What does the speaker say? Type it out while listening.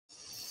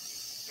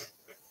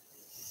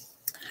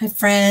Hi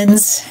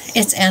friends,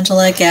 it's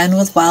Angela again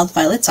with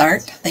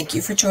Wildvioletsart. Thank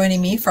you for joining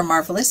me for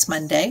Marvelous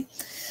Monday.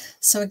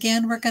 So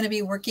again, we're going to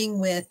be working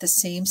with the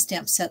same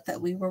stamp set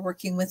that we were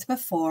working with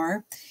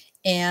before,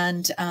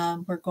 and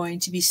we're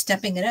going to be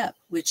stepping it up,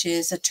 which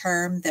is a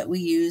term that we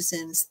use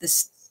in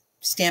the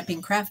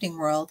stamping crafting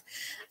world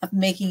of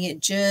making it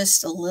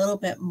just a little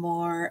bit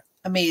more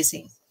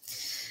amazing.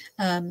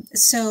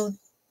 So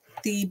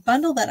the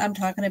bundle that I'm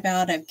talking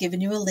about, I've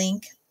given you a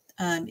link.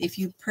 If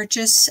you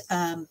purchase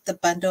the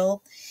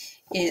bundle,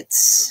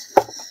 it's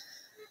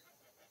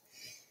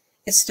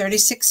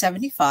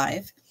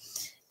 $36.75,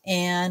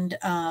 and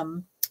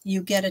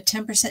you get a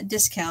 10%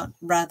 discount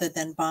rather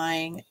than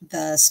buying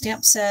the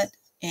stamp set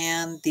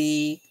and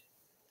the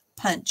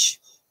punch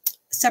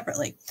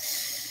separately.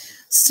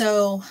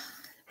 So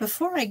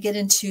before I get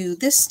into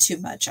this too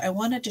much, I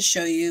wanted to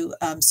show you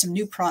some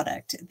new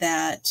product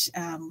that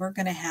we're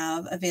going to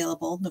have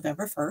available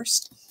November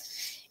 1st.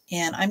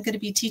 And I'm going to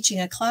be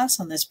teaching a class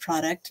on this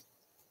product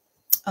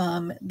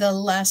the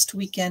last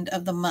weekend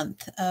of the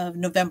month of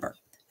November.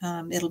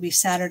 It'll be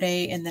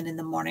Saturday and then in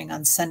the morning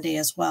on Sunday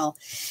as well.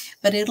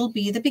 But it'll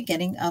be the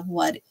beginning of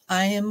what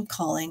I am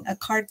calling a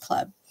card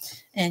club.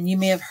 And you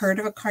may have heard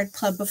of a card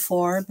club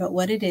before, but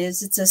what it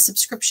is, it's a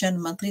subscription,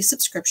 monthly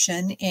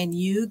subscription, and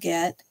you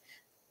get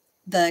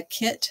the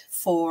kit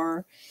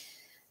for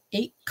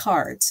 8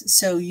 cards.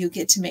 So you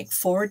get to make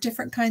 4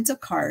 different kinds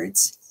of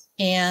cards,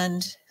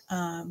 and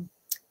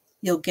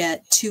you'll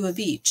get 2 of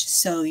each.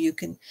 So you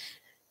can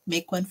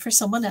make one for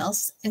someone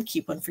else and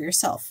keep one for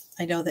yourself.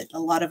 I know that a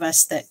lot of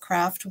us that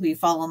craft, we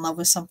fall in love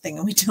with something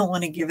and we don't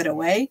want to give it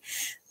away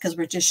because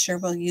we're just sure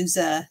we'll use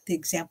the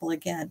example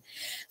again.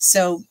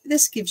 So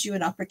this gives you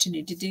an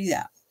opportunity to do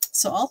that.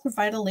 So I'll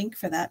provide a link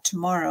for that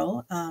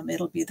tomorrow.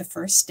 It'll be the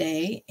first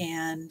day.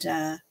 And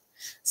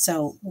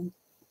so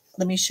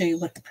let me show you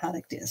what the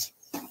product is.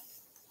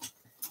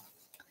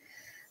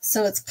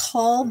 So it's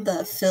called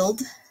the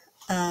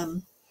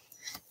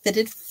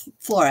Fitted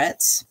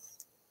Florets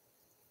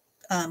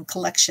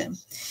collection,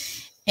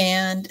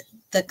 and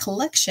the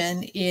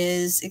collection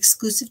is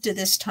exclusive to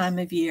this time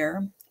of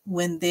year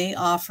when they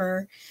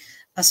offer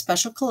a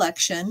special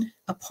collection.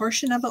 A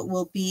portion of it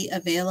will be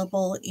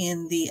available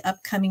in the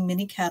upcoming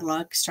mini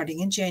catalog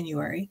starting in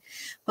January,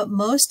 but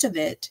most of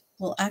it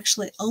will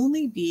actually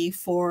only be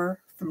from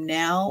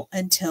now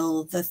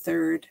until the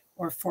 3rd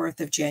or 4th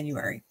of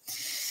January.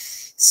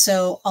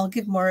 So I'll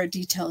give more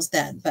details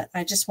then, but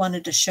I just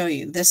wanted to show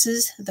you. This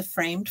is the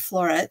framed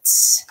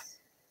florets.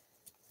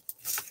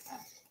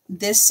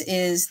 This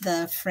is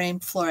the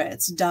framed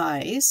florets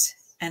dies,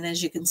 and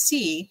as you can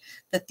see,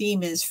 the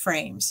theme is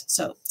frames.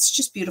 So it's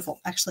just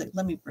beautiful. Actually,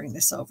 let me bring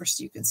this over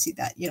so you can see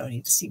that. You don't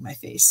need to see my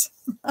face.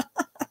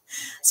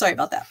 Sorry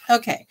about that.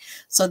 Okay,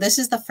 so this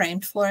is the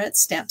framed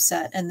florets stamp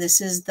set, and this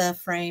is the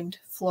framed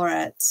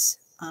florets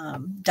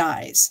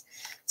dies.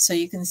 So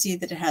you can see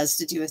that it has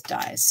to do with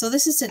dies. So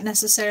this isn't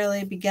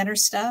necessarily beginner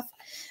stuff,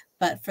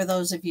 but for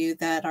those of you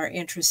that are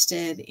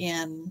interested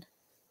in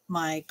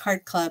my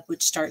card club,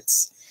 which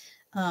starts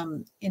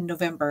in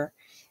November,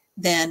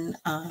 then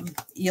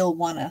you'll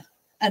want to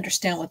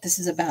understand what this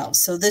is about.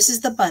 So this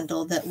is the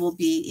bundle that will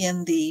be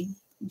in the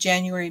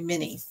January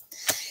mini.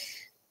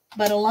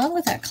 But along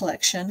with that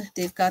collection,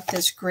 they've got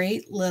this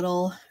great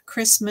little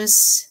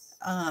Christmas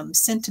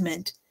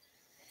sentiment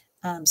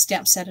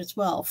stamp set as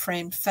well,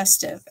 framed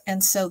festive.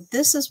 And so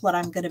this is what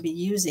I'm going to be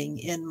using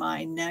in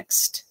my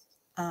next,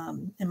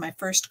 in my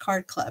first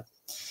card club.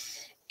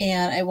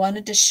 And I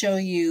wanted to show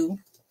you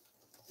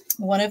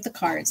one of the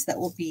cards that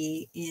will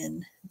be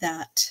in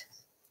that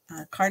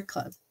card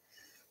club.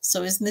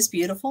 So isn't this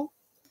beautiful?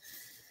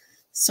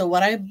 So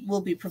what I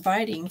will be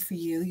providing for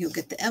you, you'll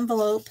get the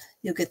envelope,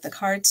 you'll get the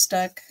card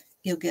stuck,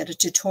 you'll get a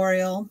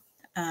tutorial.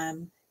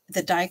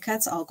 The die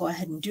cuts I'll go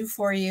ahead and do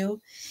for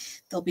you.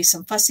 There'll be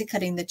some fussy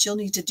cutting that you'll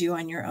need to do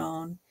on your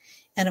own.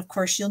 And of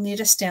course, you'll need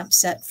a stamp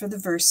set for the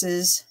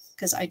verses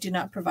because I do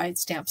not provide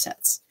stamp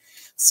sets.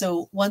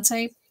 So once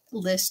I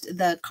list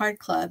the card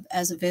club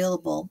as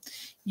available,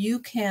 you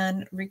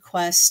can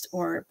request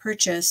or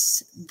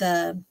purchase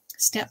the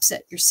stamp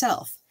set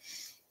yourself.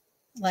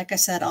 Like I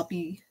said, I'll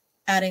be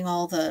adding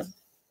all the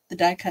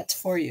die cuts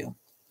for you.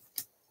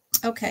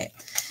 Okay,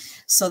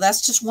 so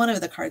that's just one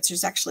of the cards.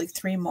 There's actually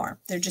 3 more.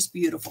 They're just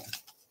beautiful.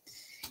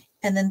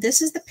 And then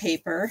this is the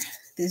paper.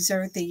 These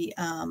are the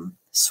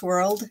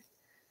swirled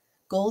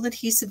gold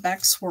adhesive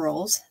back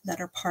swirls that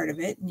are part of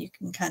it, and you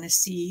can kind of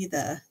see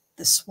the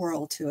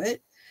swirl to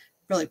it.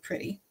 Really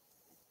pretty.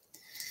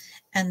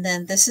 And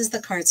then this is the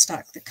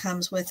cardstock that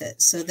comes with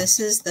it. So this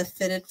is the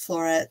Fitted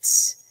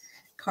Florets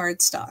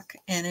cardstock.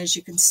 And as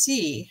you can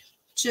see,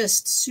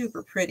 just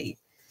super pretty.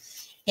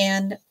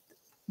 And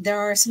there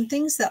are some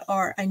things that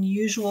are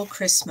unusual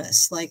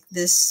Christmas, like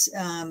this,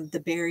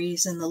 the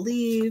berries and the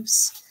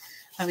leaves,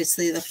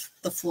 obviously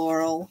the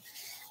floral,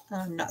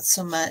 not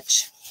so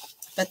much,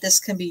 but this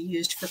can be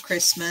used for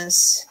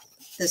Christmas.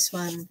 This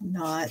one,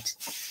 not.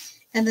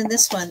 And then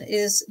this one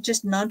is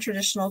just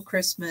non-traditional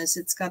Christmas.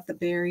 It's got the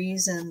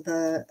berries and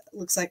the,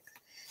 looks like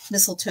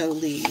mistletoe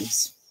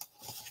leaves.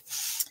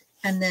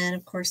 And then,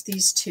 of course,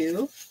 these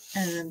two.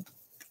 And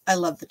I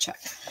love the check.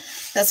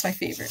 That's my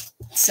favorite.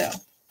 So,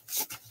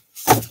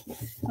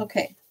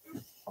 okay.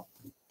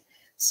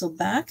 So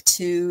back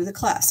to the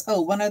class.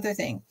 Oh, one other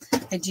thing.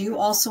 I do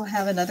also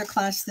have another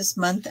class this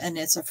month, and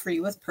it's a free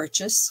with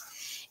purchase.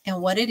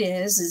 And what it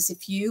is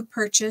if you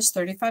purchase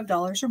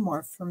 $35 or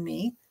more from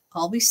me,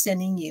 I'll be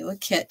sending you a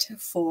kit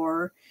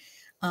for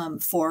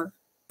 4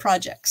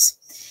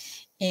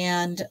 projects.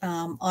 And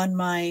on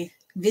my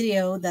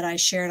video that I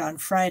shared on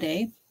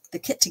Friday, the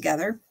kit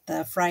together,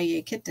 the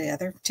Friday kit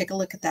together, take a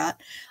look at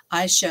that.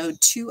 I showed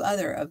 2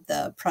 other of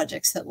the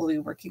projects that we'll be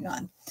working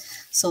on.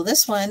 So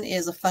this one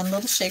is a fun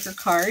little shaker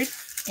card,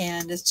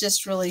 and it's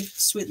just really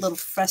sweet little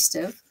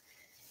festive.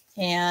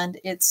 And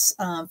it's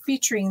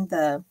featuring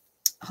the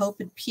Hope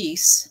and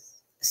Peace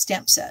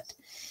stamp set.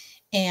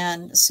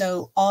 And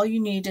so all you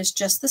need is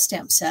just the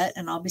stamp set,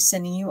 and I'll be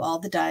sending you all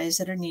the dies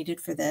that are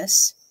needed for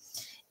this.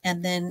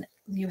 And then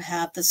you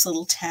have this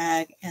little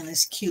tag and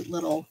this cute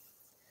little,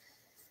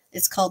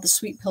 it's called the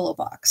Sweet Pillow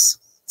Box.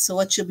 So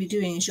what you'll be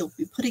doing is you'll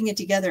be putting it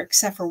together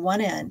except for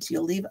one end.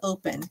 You'll leave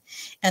open,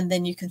 and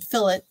then you can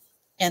fill it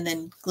and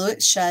then glue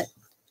it shut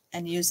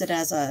and use it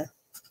as a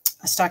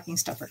stocking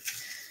stuffer.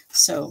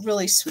 So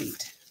really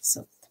sweet.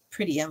 So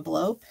pretty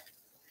envelope.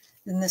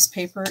 In this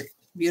paper,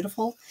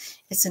 beautiful.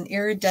 It's an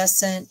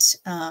iridescent,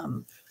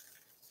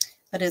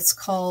 but it's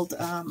called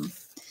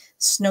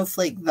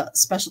snowflake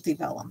specialty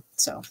vellum.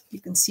 So you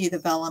can see the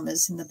vellum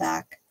is in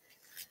the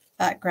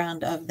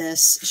background of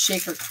this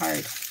shaker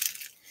card.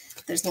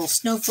 There's little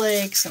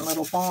snowflakes and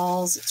little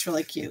balls. It's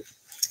really cute.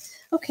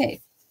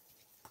 Okay.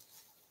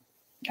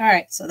 All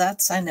right. So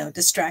that's, I know,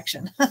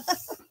 distraction.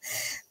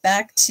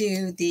 Back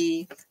to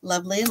the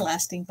Lovely and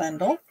Lasting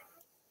bundle.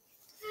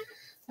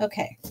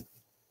 Okay.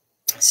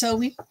 So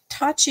we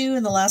taught you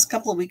in the last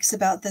couple of weeks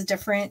about the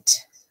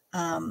different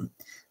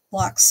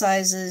block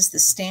sizes, the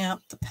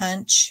stamp, the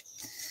punch.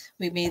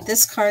 We made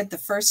this card the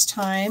first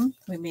time.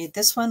 We made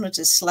this one, which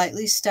is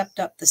slightly stepped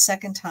up the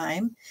second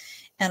time.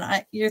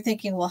 And you're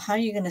thinking, well, how are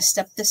you going to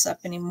step this up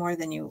any more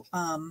than you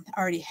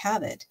already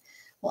have it?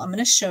 Well, I'm going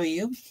to show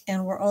you.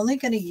 And we're only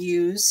going to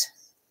use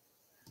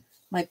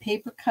my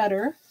paper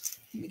cutter.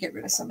 Let me get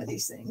rid of some of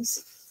these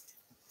things.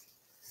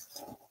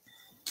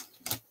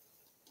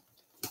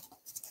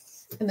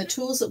 And the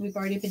tools that we've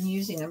already been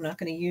using, I'm not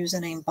going to use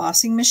an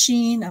embossing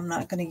machine. I'm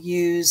not going to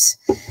use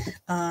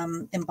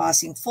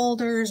embossing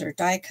folders or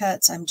die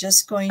cuts. I'm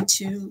just going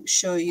to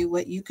show you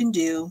what you can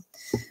do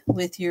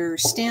with your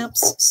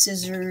stamps,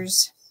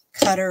 scissors,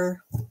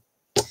 cutter,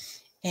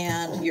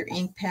 and your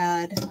ink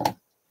pad,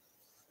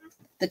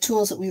 the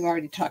tools that we've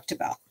already talked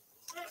about.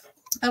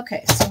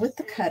 Okay, so with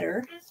the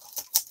cutter,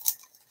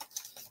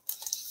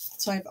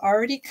 so I've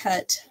already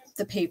cut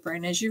the paper,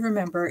 and as you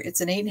remember,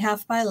 it's an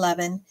 8.5 by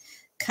 11,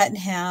 cut in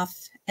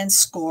half and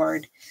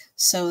scored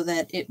so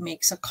that it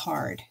makes a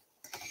card.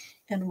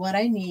 And what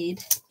I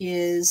need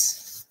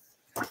is,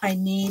 I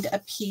need a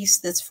piece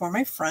that's for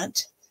my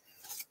front,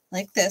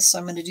 like this. So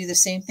I'm going to do the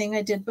same thing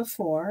I did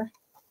before.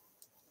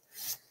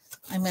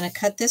 I'm going to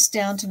cut this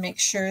down to make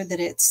sure that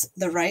it's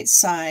the right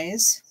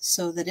size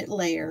so that it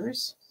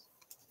layers.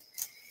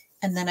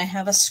 And then I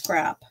have a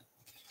scrap.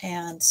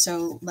 And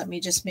so let me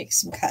just make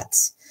some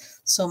cuts.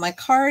 So my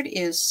card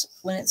is,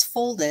 when it's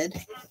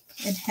folded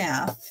in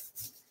half,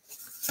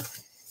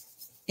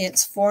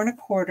 it's 4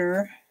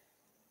 1/4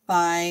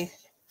 by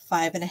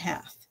 5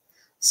 1/2.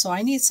 So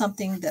I need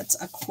something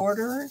that's a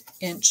 1/4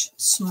 inch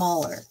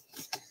smaller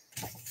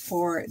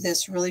for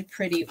this really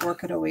pretty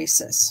orchid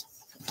oasis.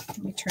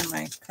 Let me turn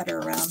my cutter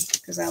around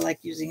because I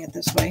like using it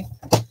this way.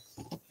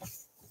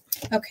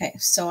 Okay,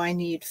 so I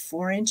need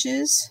 4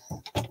 inches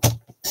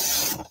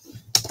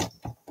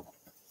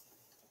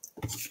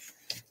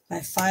by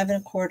 5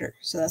 1/4.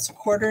 So that's a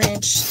 1/4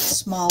 inch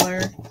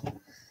smaller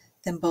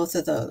than both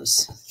of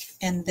those.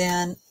 And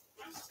then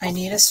I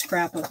need a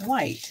scrap of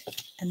white,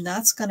 and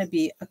that's going to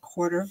be a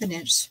 1/4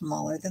 inch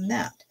smaller than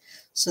that.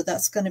 So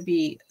that's going to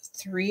be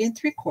 3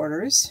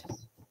 3/4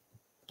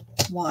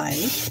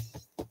 wide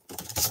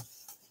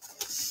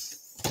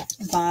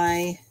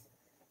by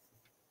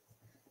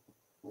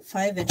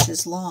 5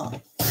 inches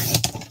long.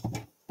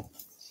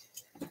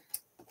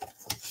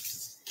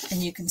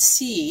 And you can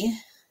see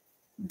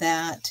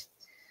that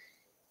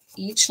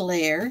each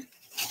layer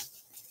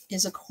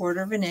is a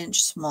 1/4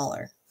 inch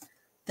smaller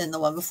than the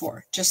one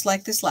before, just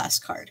like this last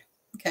card.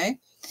 Okay,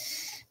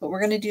 but we're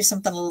going to do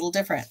something a little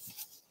different.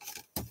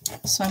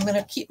 So I'm going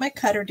to keep my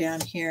cutter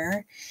down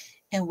here,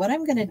 and what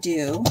I'm going to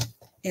do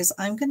is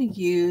I'm going to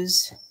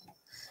use,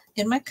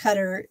 in my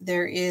cutter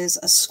there is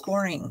a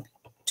scoring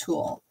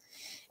tool,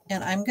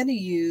 and I'm going to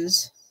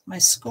use my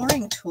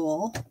scoring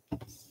tool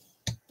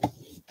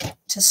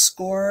to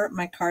score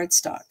my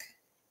cardstock.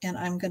 And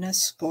I'm going to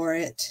score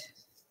it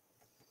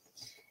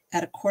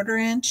at a 1/4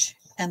 inch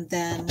and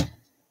then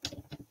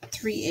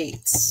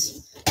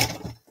 3/8.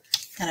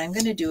 And I'm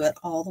going to do it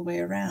all the way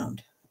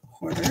around.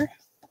 1/4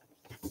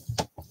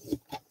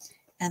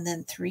 and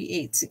then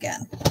 3/8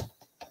 again.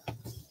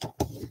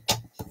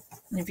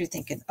 And if you're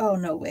thinking, oh,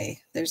 no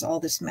way, there's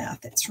all this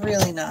math, it's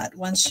really not.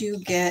 Once you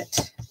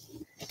get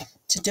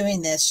to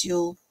doing this,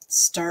 you'll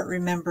start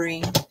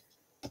remembering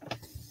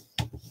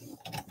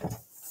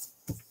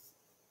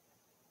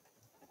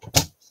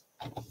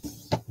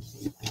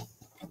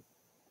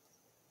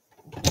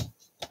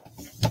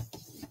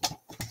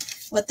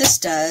what this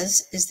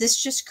does is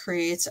this just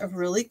creates a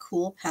really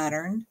cool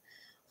pattern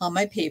on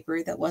my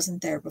paper that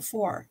wasn't there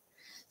before.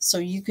 So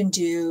you can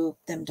do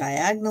them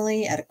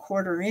diagonally at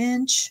 1/4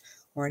 inch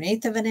or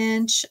 1/8 of an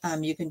inch.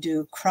 You can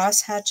do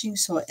cross hatching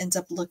so it ends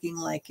up looking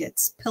like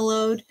it's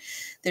pillowed.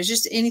 There's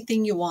just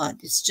anything you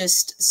want. It's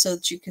just so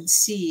that you can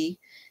see.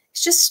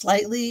 It's just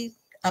slightly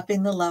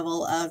upping the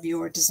level of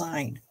your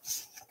design.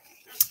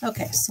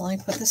 Okay, so let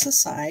me put this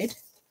aside.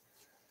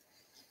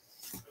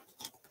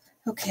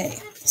 Okay,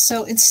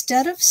 so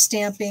instead of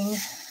stamping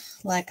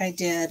like I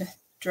did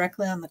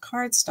directly on the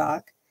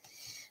cardstock,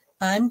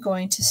 I'm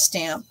going to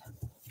stamp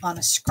on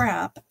a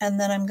scrap and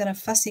then I'm going to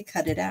fussy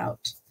cut it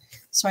out.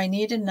 So I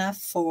need enough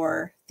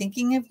for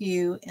thinking of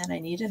you and I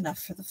need enough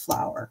for the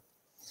flower.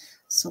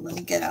 So let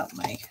me get out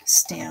my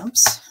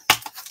stamps.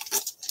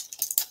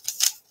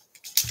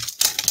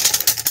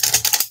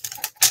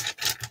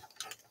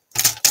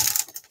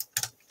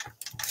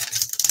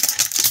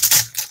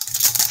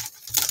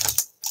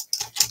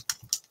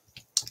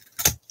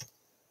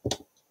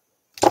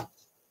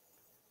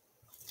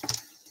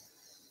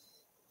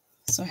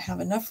 So I have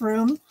enough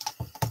room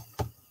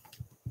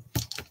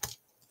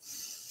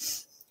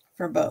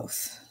for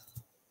both.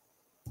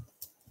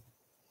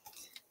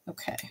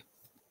 Okay,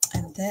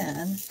 and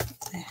then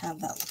I have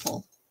that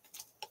little,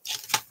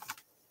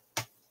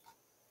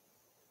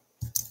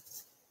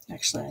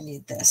 actually I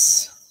need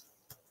this,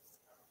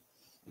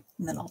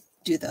 and then I'll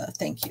do the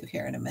thank you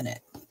here in a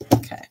minute.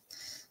 Okay,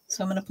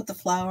 so I'm going to put the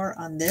flower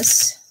on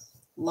this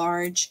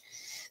large,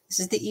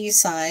 this is the E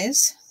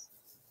size,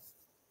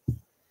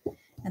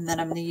 and then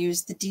I'm going to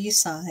use the D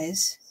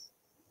size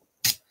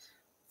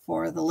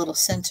for the little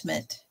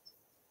sentiment.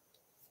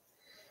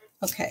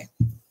 Okay,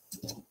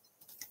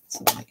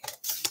 so let me,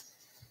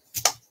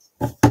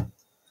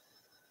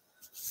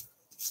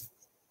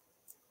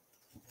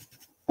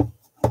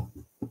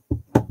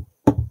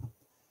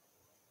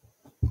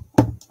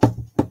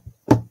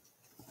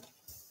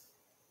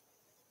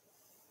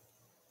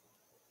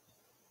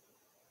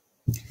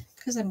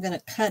 because I'm going to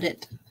cut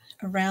it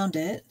around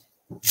it,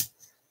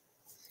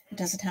 it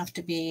doesn't have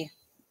to be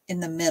in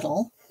the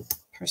middle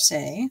per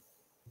se.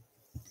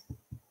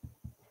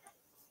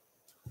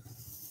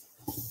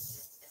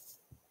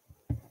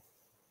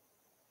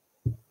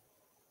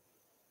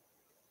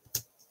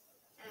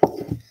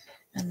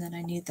 And then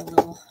I need the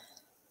little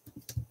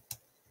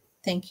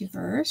thank you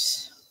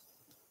verse.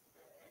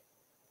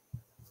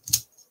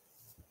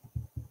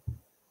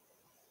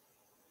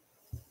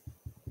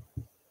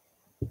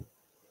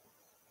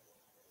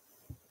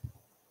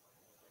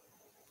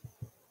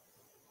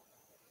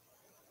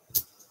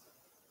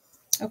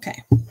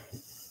 Okay.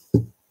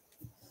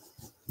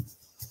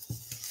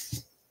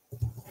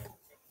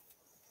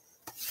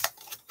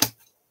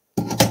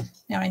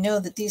 Now I know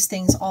that these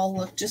things all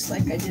look just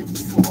like I did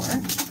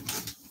before.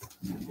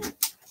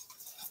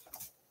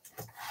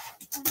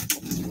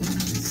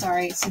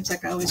 Sorry, it seems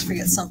like I always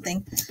forget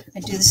something.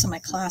 I do this in my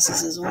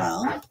classes as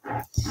well.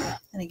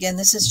 And again,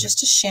 this is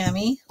just a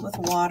chamois with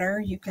water.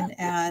 You can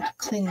add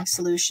cleaning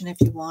solution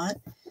if you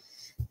want,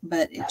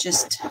 but it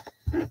just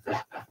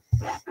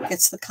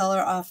gets the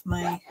color off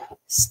my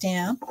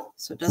stamp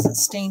so it doesn't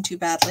stain too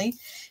badly.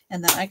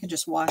 And then I can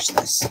just wash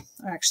this.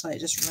 Or actually, I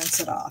just rinse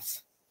it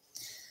off.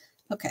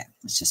 Okay,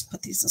 let's just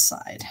put these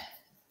aside.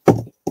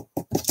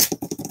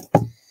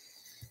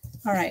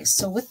 All right,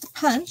 so with the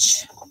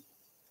punch,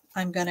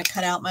 I'm going to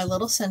cut out my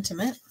little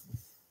sentiment.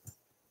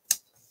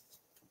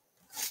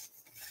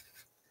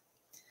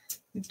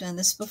 We've done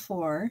this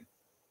before.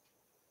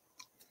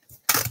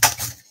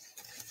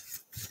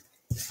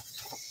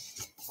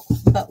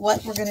 But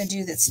what we're going to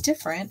do that's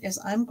different is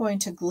I'm going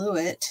to glue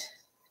it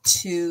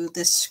to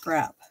this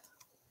scrap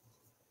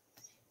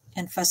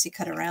and fussy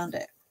cut around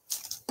it,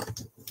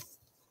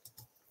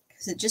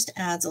 because it just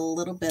adds a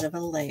little bit of a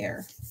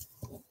layer.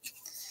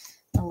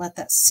 I'll let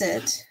that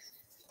sit,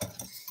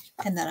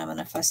 and then I'm going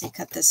to fussy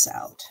cut this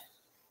out.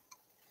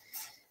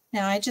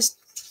 Now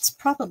it's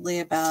probably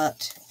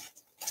about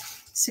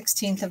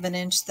 1/16 of an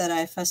inch that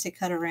I fussy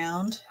cut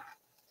around.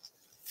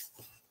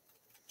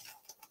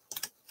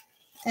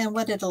 And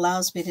what it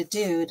allows me to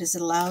do is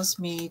it allows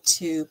me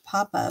to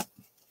pop up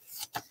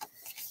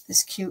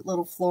this cute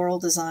little floral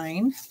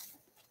design.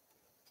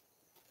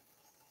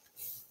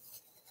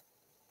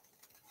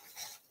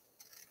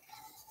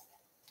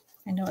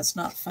 I know it's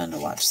not fun to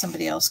watch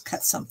somebody else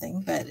cut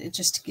something, but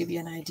just to give you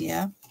an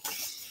idea.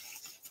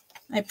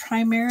 I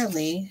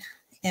primarily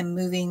am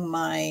moving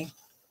my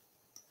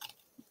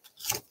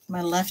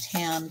left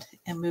hand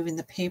and moving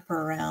the paper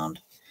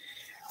around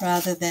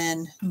rather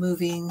than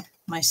moving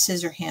my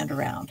scissor hand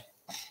around,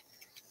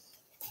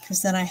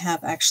 because then I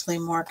have actually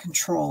more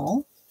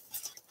control.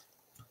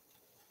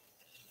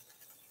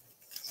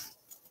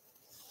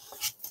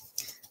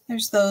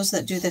 There's those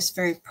that do this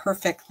very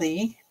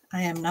perfectly.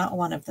 I am not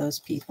one of those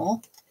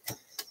people.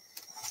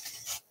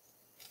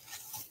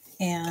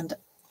 And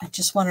I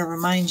just want to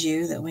remind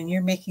you that when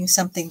you're making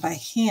something by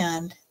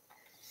hand,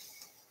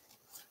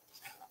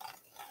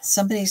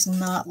 somebody's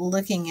not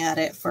looking at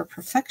it for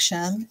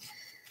perfection.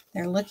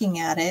 They're looking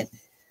at it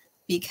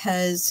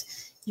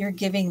because you're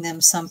giving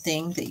them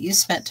something that you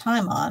spent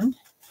time on,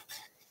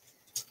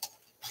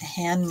 a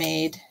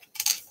handmade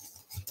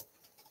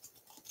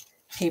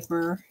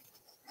paper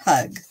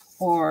hug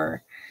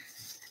or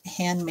a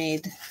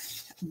handmade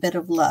bit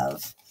of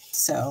love.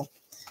 So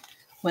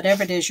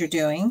whatever it is you're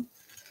doing,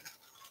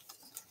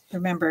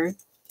 remember,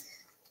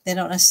 they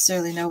don't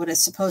necessarily know what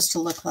it's supposed to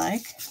look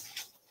like,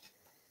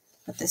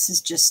 but this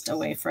is just a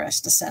way for us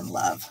to send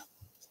love.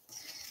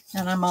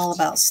 And I'm all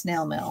about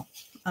snail mail.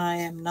 I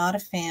am not a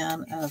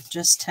fan of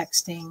just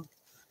texting.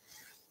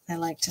 I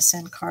like to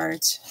send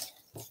cards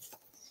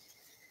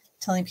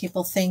telling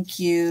people thank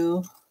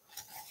you,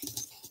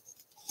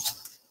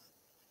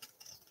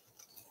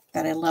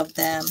 that I love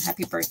them,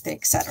 happy birthday,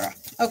 etc.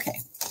 Okay,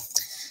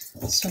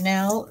 so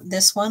now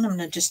this one, I'm going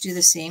to just do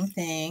the same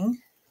thing.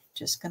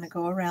 Just going to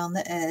go around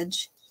the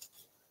edge.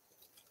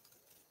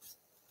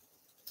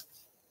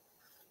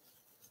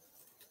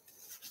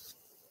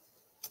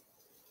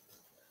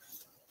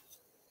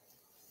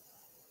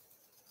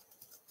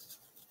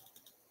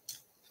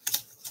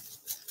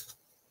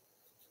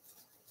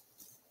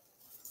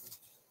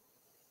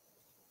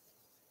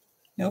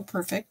 No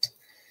perfect.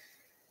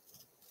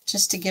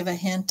 Just to give a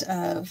hint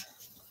of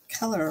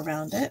color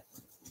around it.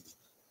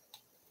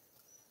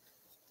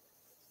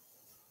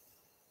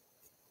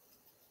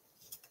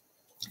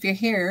 If you're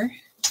here,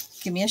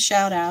 give me a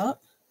shout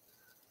out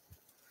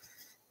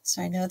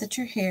so I know that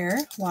you're here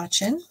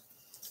watching.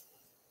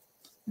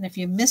 And if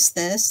you missed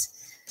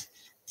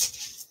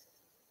this,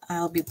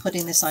 I'll be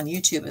putting this on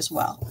YouTube as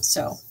well.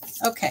 So,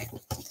 okay.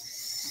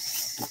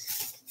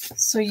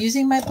 So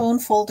using my bone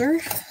folder,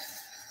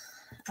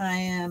 I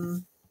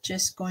am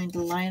just going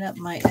to line up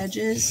my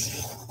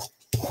edges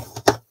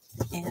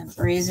and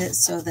braise it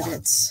so that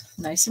it's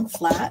nice and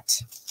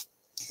flat.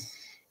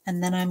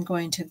 And then I'm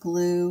going to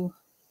glue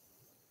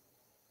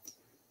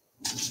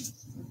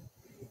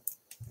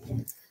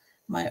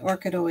my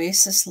Orchid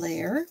Oasis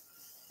layer.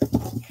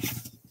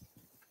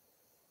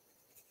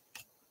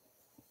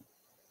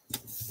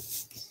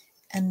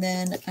 And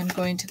then I'm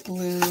going to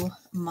glue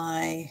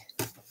my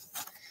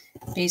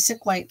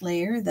basic white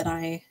layer that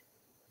I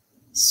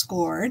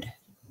scored.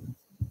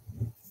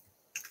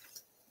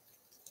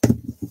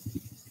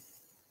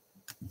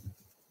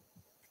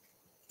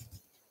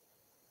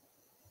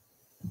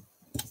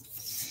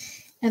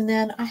 And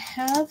then I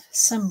have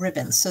some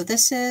ribbons. So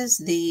this is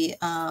the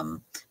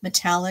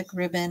metallic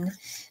ribbon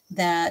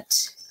that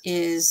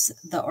is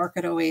the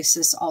Orchid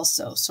Oasis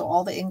also. So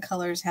all the in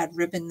colors had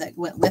ribbon that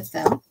went with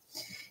them.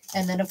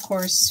 And then of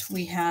course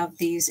we have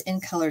these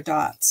in color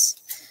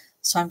dots.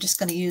 So I'm just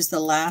going to use the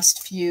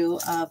last few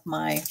of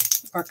my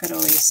Orchid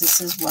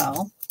Oasis as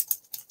well,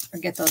 or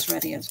get those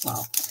ready as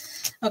well.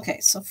 Okay,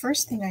 so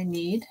first thing I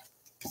need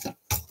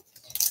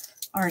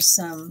are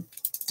some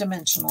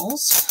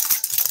dimensionals.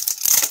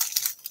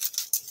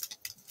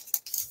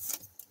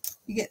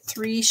 You get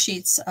 3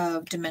 sheets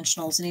of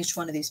dimensionals in each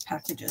one of these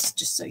packages,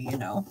 just so you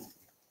know.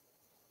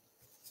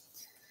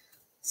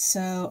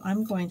 So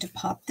I'm going to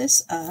pop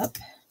this up.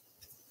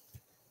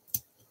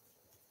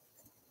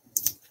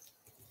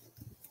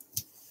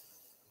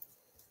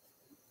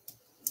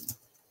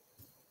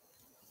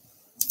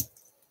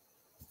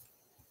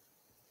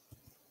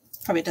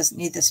 Probably doesn't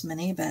need this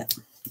many, but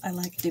I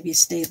like to be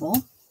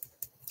stable.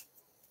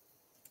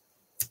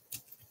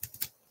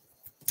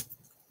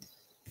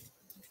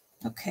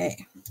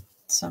 Okay,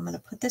 so I'm going to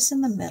put this in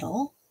the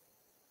middle.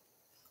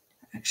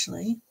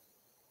 Actually,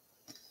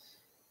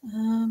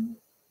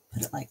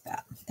 put it like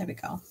that. There we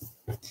go.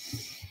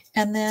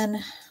 And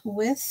then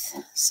with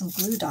some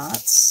glue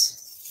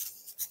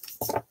dots,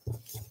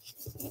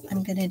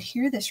 I'm going to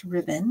adhere this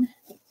ribbon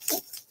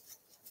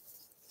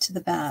to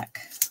the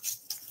back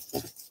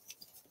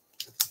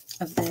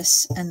of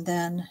this, and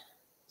then,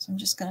 so I'm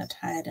just going to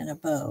tie it in a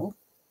bow,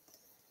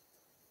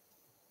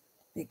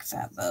 big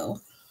fat bow.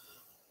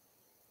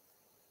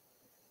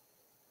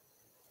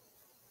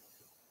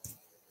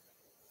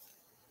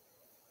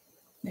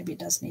 Maybe it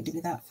does need to be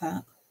that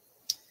fat.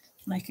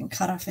 And I can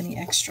cut off any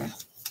extra.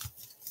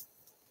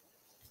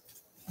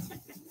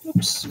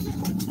 Oops,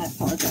 I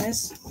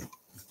apologize.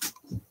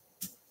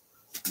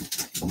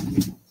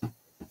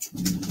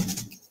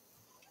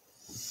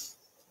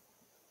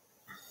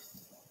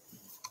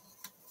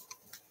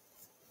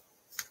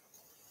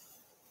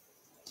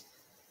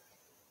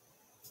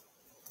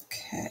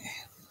 Okay,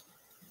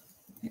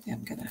 maybe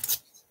I'm gonna.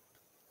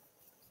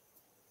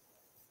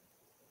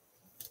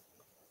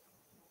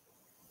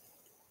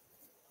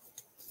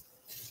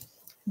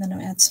 And then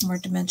I'll add some more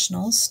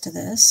dimensionals to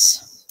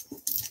this.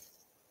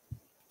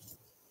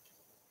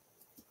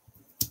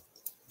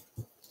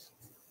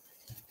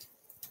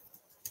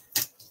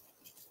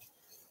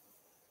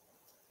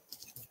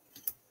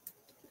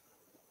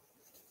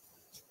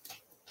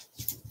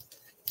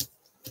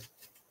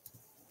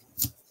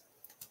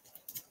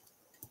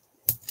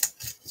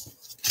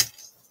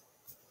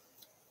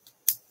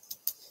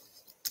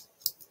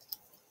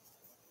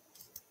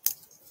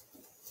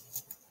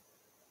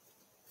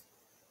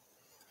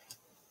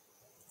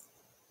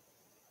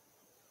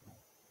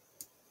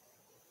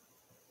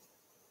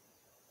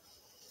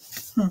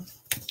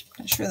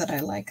 Not sure that I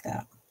like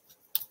that.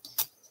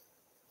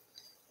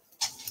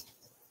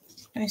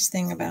 Nice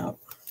thing about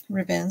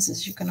ribbons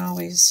is you can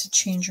always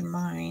change your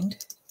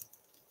mind.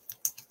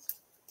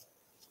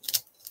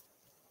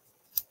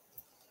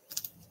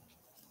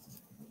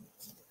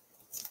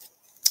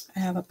 I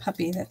have a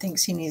puppy that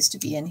thinks he needs to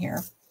be in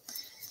here.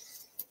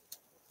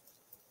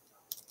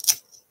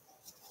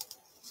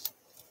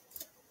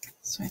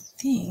 So I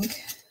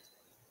think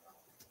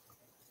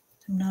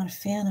I'm not a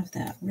fan of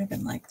that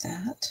ribbon like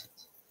that.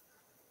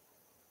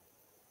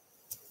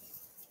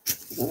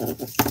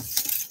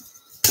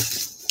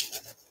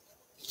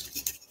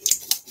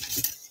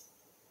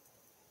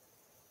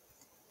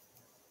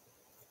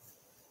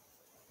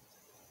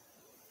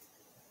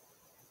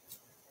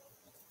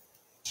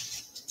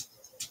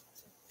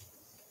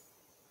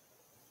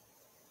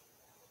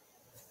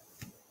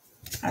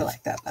 I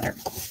like that better.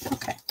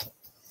 Okay.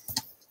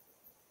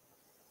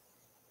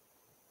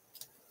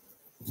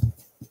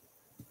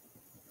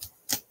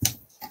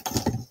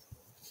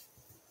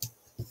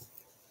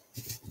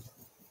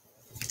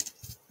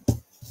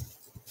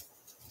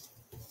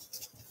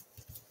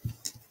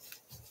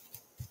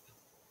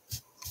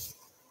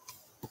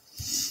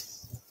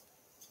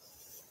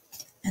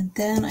 And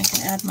then I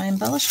can add my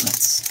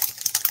embellishments.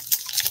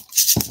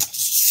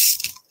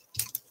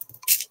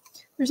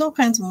 There's all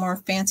kinds of more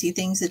fancy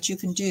things that you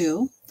can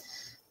do,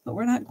 but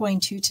we're not going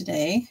to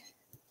today.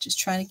 Just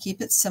try to keep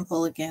it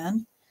simple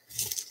again.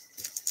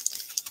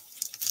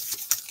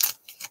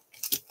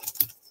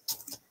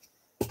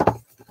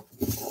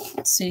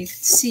 So you can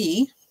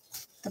see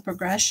the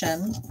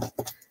progression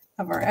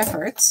of our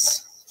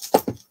efforts.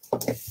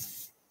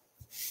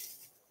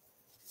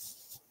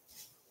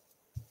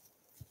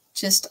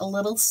 Just a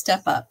little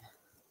step up.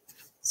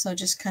 So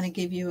just kind of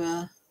give you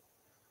an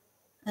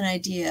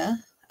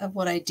idea of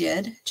what I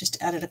did.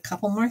 Just added a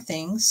couple more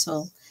things.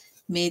 So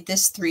made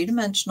this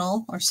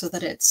three-dimensional, or so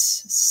that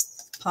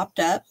it's popped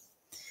up.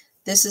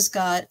 This has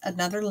got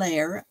another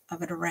layer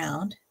of it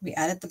around. We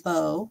added the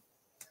bow.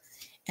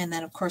 And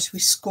then, of course, we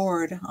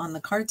scored on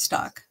the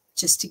cardstock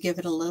just to give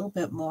it a little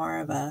bit more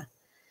of a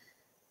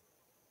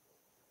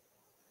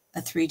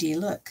 3D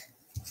look.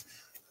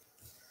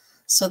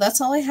 So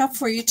that's all I have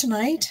for you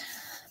tonight.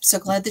 I'm so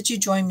glad that you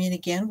joined me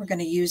again. We're going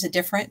to use a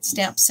different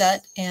stamp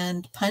set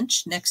and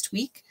punch next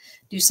week.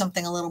 Do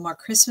something a little more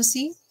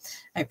Christmassy.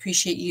 I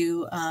appreciate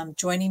you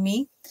joining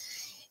me.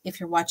 If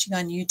you're watching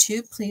on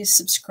YouTube, please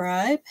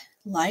subscribe,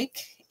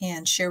 like,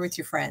 and share with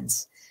your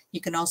friends. You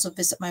can also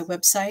visit my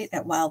website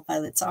at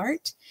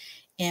Wildvioletsart,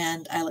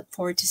 and I look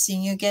forward to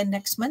seeing you again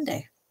next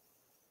Monday.